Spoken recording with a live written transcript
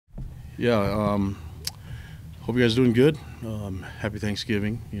Yeah, hope you guys doing good. Happy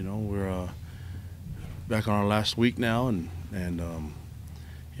Thanksgiving. We're back on our last week now, and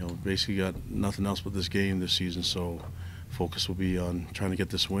basically got nothing else but this game this season. So focus will be on trying to get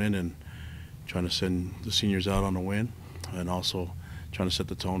this win and trying to send the seniors out on a win, and also trying to set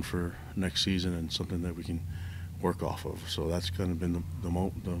the tone for next season and something that we can work off of. So that's kind of been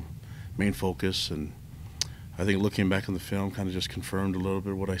the main focus. And I think looking back on the film kind of just confirmed a little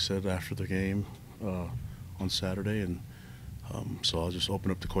bit what I said after the game on Saturday, and so I'll just open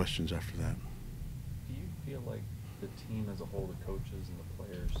up the questions after that. Do you feel like the team as a whole, the coaches and the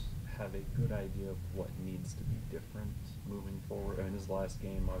players, have a good idea of what needs to be different moving forward? I mean, this last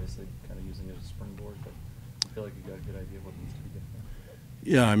game, obviously, kind of using it as a springboard, but I feel like you got a good idea of what needs to be different.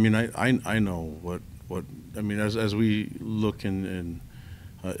 Yeah, I mean, I know what I mean as we look and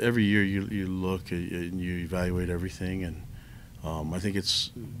every year you look and you evaluate everything, and I think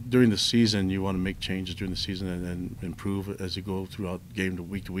it's during the season you want to make changes during the season and improve as you go throughout game to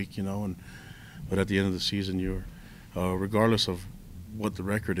week, and but at the end of the season you're regardless of what the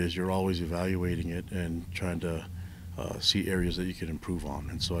record is, you're always evaluating it and trying to see areas that you can improve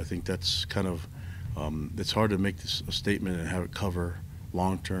on. And so I think that's kind of it's hard to make this a statement and have it cover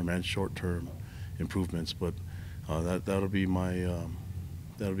long-term and short-term improvements, but that'll be my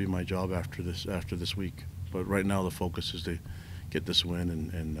job after this week. But right now the focus is to get this win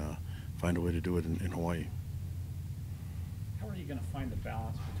and find a way to do it in Hawaii. How are you going to find the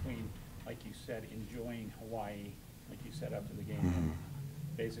balance between, like you said, enjoying Hawaii, like you said after the game, and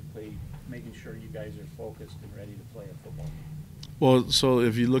basically making sure you guys are focused and ready to play a football game? Well, so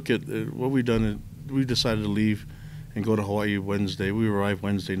if you look at what we've done, we decided to leave and go to Hawaii Wednesday. We arrived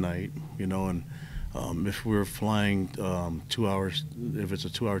Wednesday night, and if we're flying 2 hours, if it's a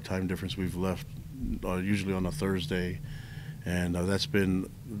 2 hour time difference, we've left usually on a Thursday, and that's been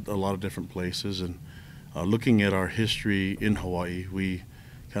a lot of different places. And looking at our history in Hawaii, we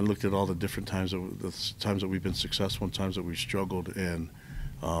kind of looked at all the different times that we've been successful and times that we've struggled, and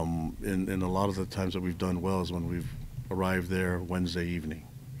a lot of the times that we've done well is when we've arrived there Wednesday evening.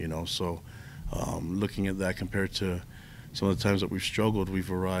 So looking at that compared to some of the times that we've struggled,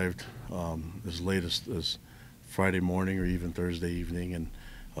 we've arrived as late as Friday morning or even Thursday evening,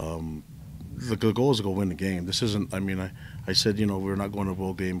 and the goal is to go win the game. This isn't. I mean, I said we're not going to a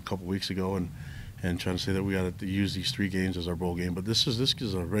bowl game a couple weeks ago, and trying to say that we got to use these 3 games as our bowl game. But this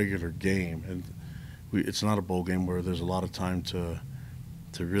is a regular game, and it's not a bowl game where there's a lot of time to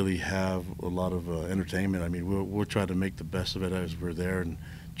really have a lot of entertainment. I mean, we'll try to make the best of it as we're there, and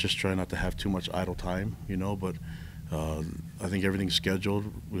just try not to have too much idle time, But I think everything's scheduled.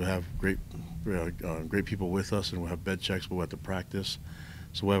 We'll have great people with us, and we'll have bed checks. We'll have to practice.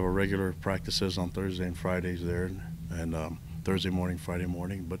 So we'll have our regular practices on Thursday and Fridays there, and Thursday morning, Friday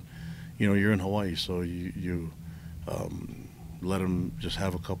morning. But you're in Hawaii, so you let them just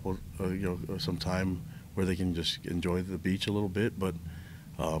have a couple, some time where they can just enjoy the beach a little bit. But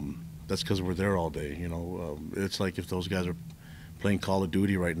that's because we're there all day. It's like if those guys are playing Call of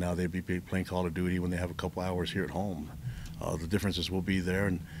Duty right now, they'd be playing Call of Duty when they have a couple hours here at home. The difference is we'll be there,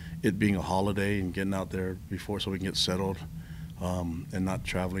 and it being a holiday and getting out there before so we can get settled. And not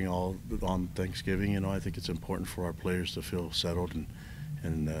traveling all on Thanksgiving, I think it's important for our players to feel settled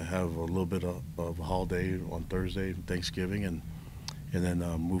and have a little bit of a holiday on Thursday, Thanksgiving, and then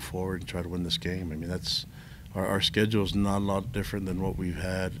move forward and try to win this game. I mean, that's our schedule is not a lot different than what we've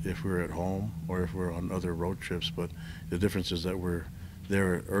had if we were at home or if we're on other road trips, but the difference is that we're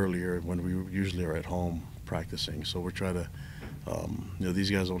there earlier when we usually are at home practicing. So we're trying to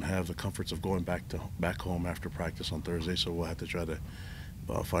these guys don't have the comforts of going back home after practice on Thursday, so we'll have to try to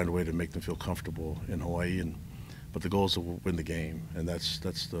find a way to make them feel comfortable in Hawaii. But the goal is to win the game, and that's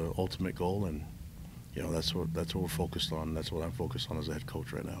the ultimate goal, and that's what we're focused on. That's what I'm focused on as a head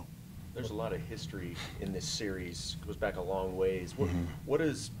coach right now. There's a lot of history in this series. It goes back a long ways. What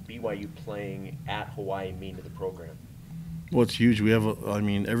does BYU playing at Hawaii mean to the program? Well, it's huge. We have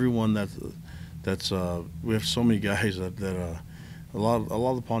everyone that's we have so many guys that a lot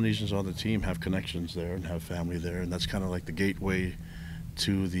of the Polynesians on the team have connections there and have family there, and that's kind of like the gateway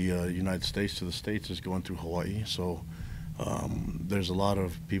to the United States, to the States, is going through Hawaii. So there's a lot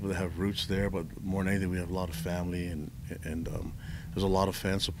of people that have roots there, but more than anything, we have a lot of family, and there's a lot of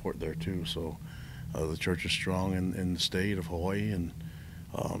fan support there too. So the church is strong in the state of Hawaii, and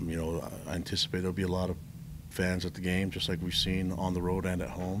I anticipate there'll be a lot of fans at the game, just like we've seen on the road and at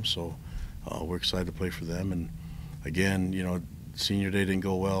home. So we're excited to play for them. And again, Senior Day didn't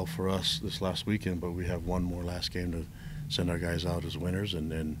go well for us this last weekend, but we have one more last game to send our guys out as winners,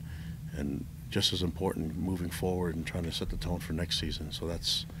 and just as important moving forward and trying to set the tone for next season. So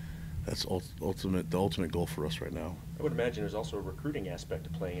that's that's the ultimate goal for us right now. I would imagine there's also a recruiting aspect to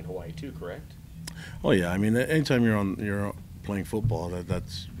playing in Hawaii too, correct? Oh yeah, I mean, anytime you're playing football,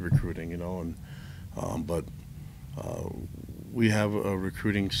 that's recruiting, and but we have a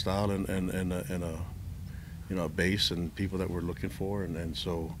recruiting style and a base and people that we're looking for, and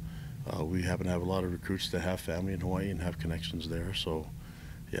so we happen to have a lot of recruits that have family in Hawaii and have connections there. So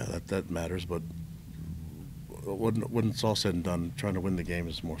yeah, that matters. But when it's all said and done, trying to win the game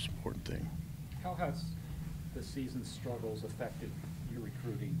is the most important thing. How has the season struggles affected your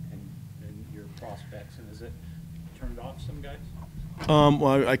recruiting and your prospects, and has it turned off some guys?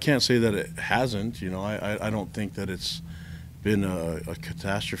 Well, I can't say that it hasn't. I don't think that it's been a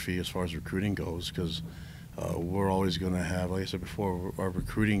catastrophe as far as recruiting goes, because we're always going to have, like I said before, our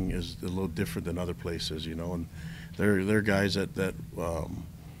recruiting is a little different than other places, and there are guys that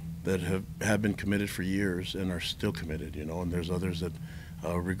have been committed for years and are still committed, and there's others that,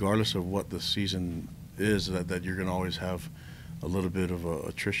 regardless of what the season is, that you're going to always have a little bit of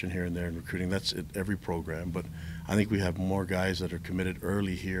attrition here and there in recruiting. That's at every program, but I think we have more guys that are committed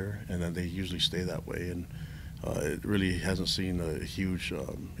early here, and then they usually stay that way. And it really hasn't seen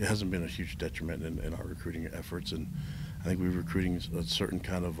it hasn't been a huge detriment in our recruiting efforts. And I think we're recruiting a certain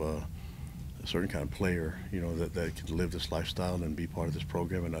kind of player, that can live this lifestyle and be part of this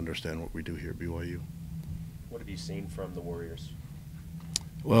program and understand what we do here at BYU. What have you seen from the Warriors?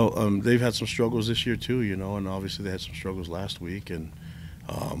 Well, they've had some struggles this year too, and obviously they had some struggles last week, and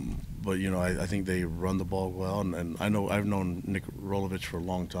but I think they run the ball well, and I know I've known Nick Rolovich for a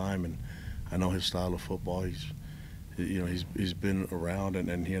long time, and I know his style of football. He's been around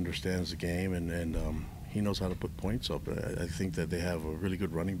and he understands the game, and he knows how to put points up. I think that they have a really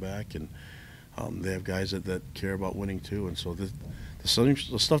good running back, and they have guys that care about winning too, and so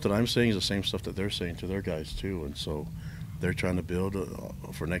the stuff that I'm saying is the same stuff that they're saying to their guys too, and so they're trying to build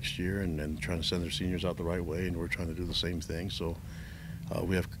for next year and trying to send their seniors out the right way, and we're trying to do the same thing. So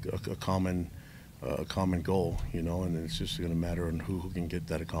we have a common goal, and it's just going to matter on who can get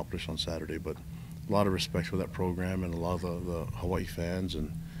that accomplished on Saturday. But a lot of respect for that program and a lot of the Hawaii fans,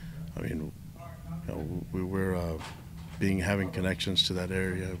 and I mean, we're having connections to that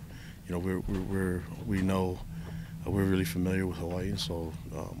area. We know we're really familiar with Hawaii, and so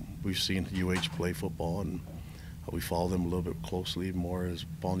we've seen UH play football, and we follow them a little bit closely, more as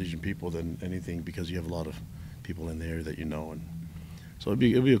Polynesian people than anything, because you have a lot of people in the area that and so it'd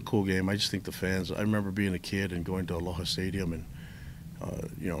be a cool game. I just think the fans. I remember being a kid and going to Aloha Stadium, and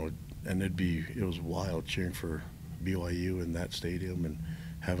and it was wild cheering for BYU in that stadium and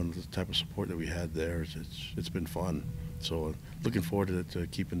having the type of support that we had there. It's been fun. So looking forward to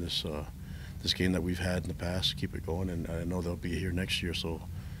keeping this game that we've had in the past, keep it going, and I know they'll be here next year. So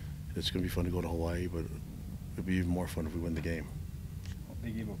it's going to be fun to go to Hawaii, but it'd be even more fun if we win the game. Well, they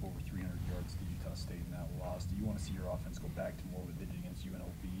gave up over 300 yards to Utah State in that loss. Do you want to see your offense go back to more what they did against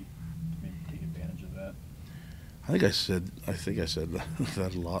UNLV to maybe take advantage of that? I think I said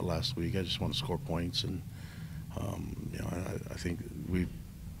that a lot last week. I just want to score points, and I think we've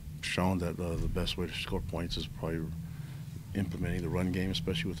shown that the best way to score points is probably implementing the run game,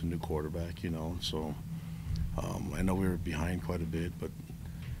 especially with a new quarterback. So I know we were behind quite a bit, but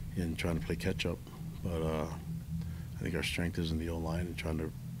in trying to play catch up. But I think our strength is in the O-line and trying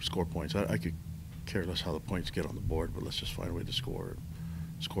to score points. I could care less how the points get on the board, but let's just find a way to score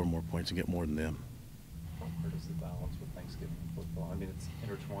more points and get more than them. How hard is the balance with Thanksgiving and football? I mean, it's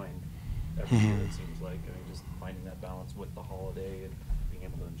intertwined every year, it seems like. I mean, just finding that balance with the holiday and being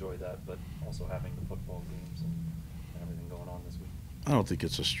able to enjoy that, but also having the football games and everything going on this week. I don't think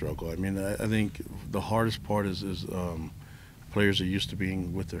it's a struggle. I mean, I think the hardest part is players are used to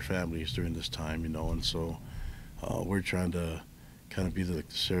being with their families during this time, and so we're trying to kind of be the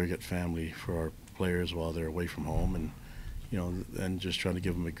surrogate family for our players while they're away from home, and and just trying to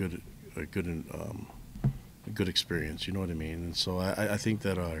give them a good experience. You know what I mean? And so I think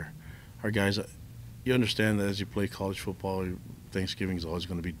that our guys, you understand that as you play college football, Thanksgiving is always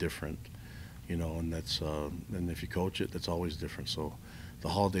going to be different, and that's and if you coach it, that's always different. So the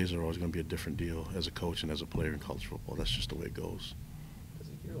holidays are always going to be a different deal as a coach and as a player in college football. That's just the way it goes. Does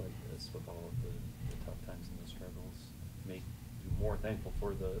a year like this, with all of the tough times and the struggles, make you more thankful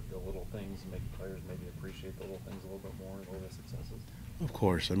for the little things and make players maybe appreciate the little things a little bit more, the little successes? Of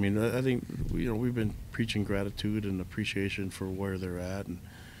course. I mean, I think we've been preaching gratitude and appreciation for where they're at,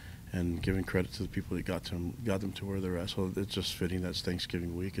 and giving credit to the people that got them to where they're at. So it's just fitting that's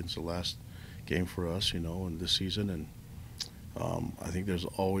Thanksgiving week. It's the last game for us, in this season, and I think there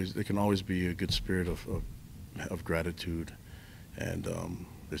can always be a good spirit of gratitude, and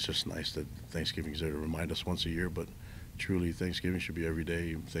it's just nice that Thanksgiving is there to remind us once a year, but truly Thanksgiving should be every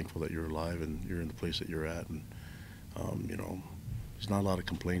day. I'm thankful that you're alive and you're in the place that you're at. And, you know, there's not a lot of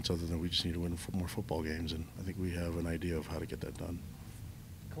complaints other than we just need to win more football games. And I think we have an idea of how to get that done.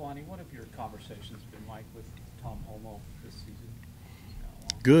 Kalani, what have your conversations been like with Tom Holmoe this season?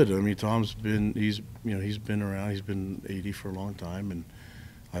 Good. I mean, Tom's been, he's been around. He's been 80 for a long time, and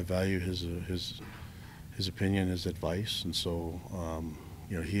I value his opinion, his advice. And so,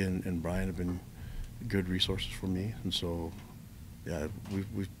 you know, he and Brian have been good resources for me. And so, yeah,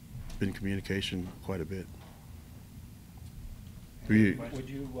 we've been in communication quite a bit. Would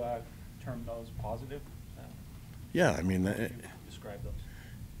you term those positive? Yeah, I mean, How would you describe those?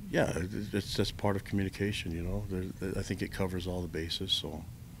 yeah, that's part of communication. You know, I think it covers all the bases. So,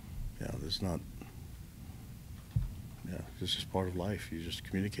 yeah, there's not. Yeah, it's just part of life. You just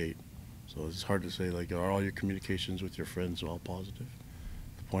communicate. So it's hard to say, like, are all your communications with your friends all positive?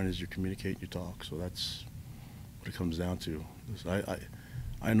 The point is you communicate, you talk. So that's what it comes down to.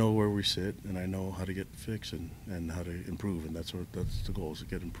 I know where we sit, and I know how to get fixed and how to improve, and that's the goal, is to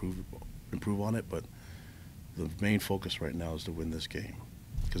get improve on it. But the main focus right now is to win this game,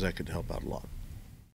 because that could help out a lot.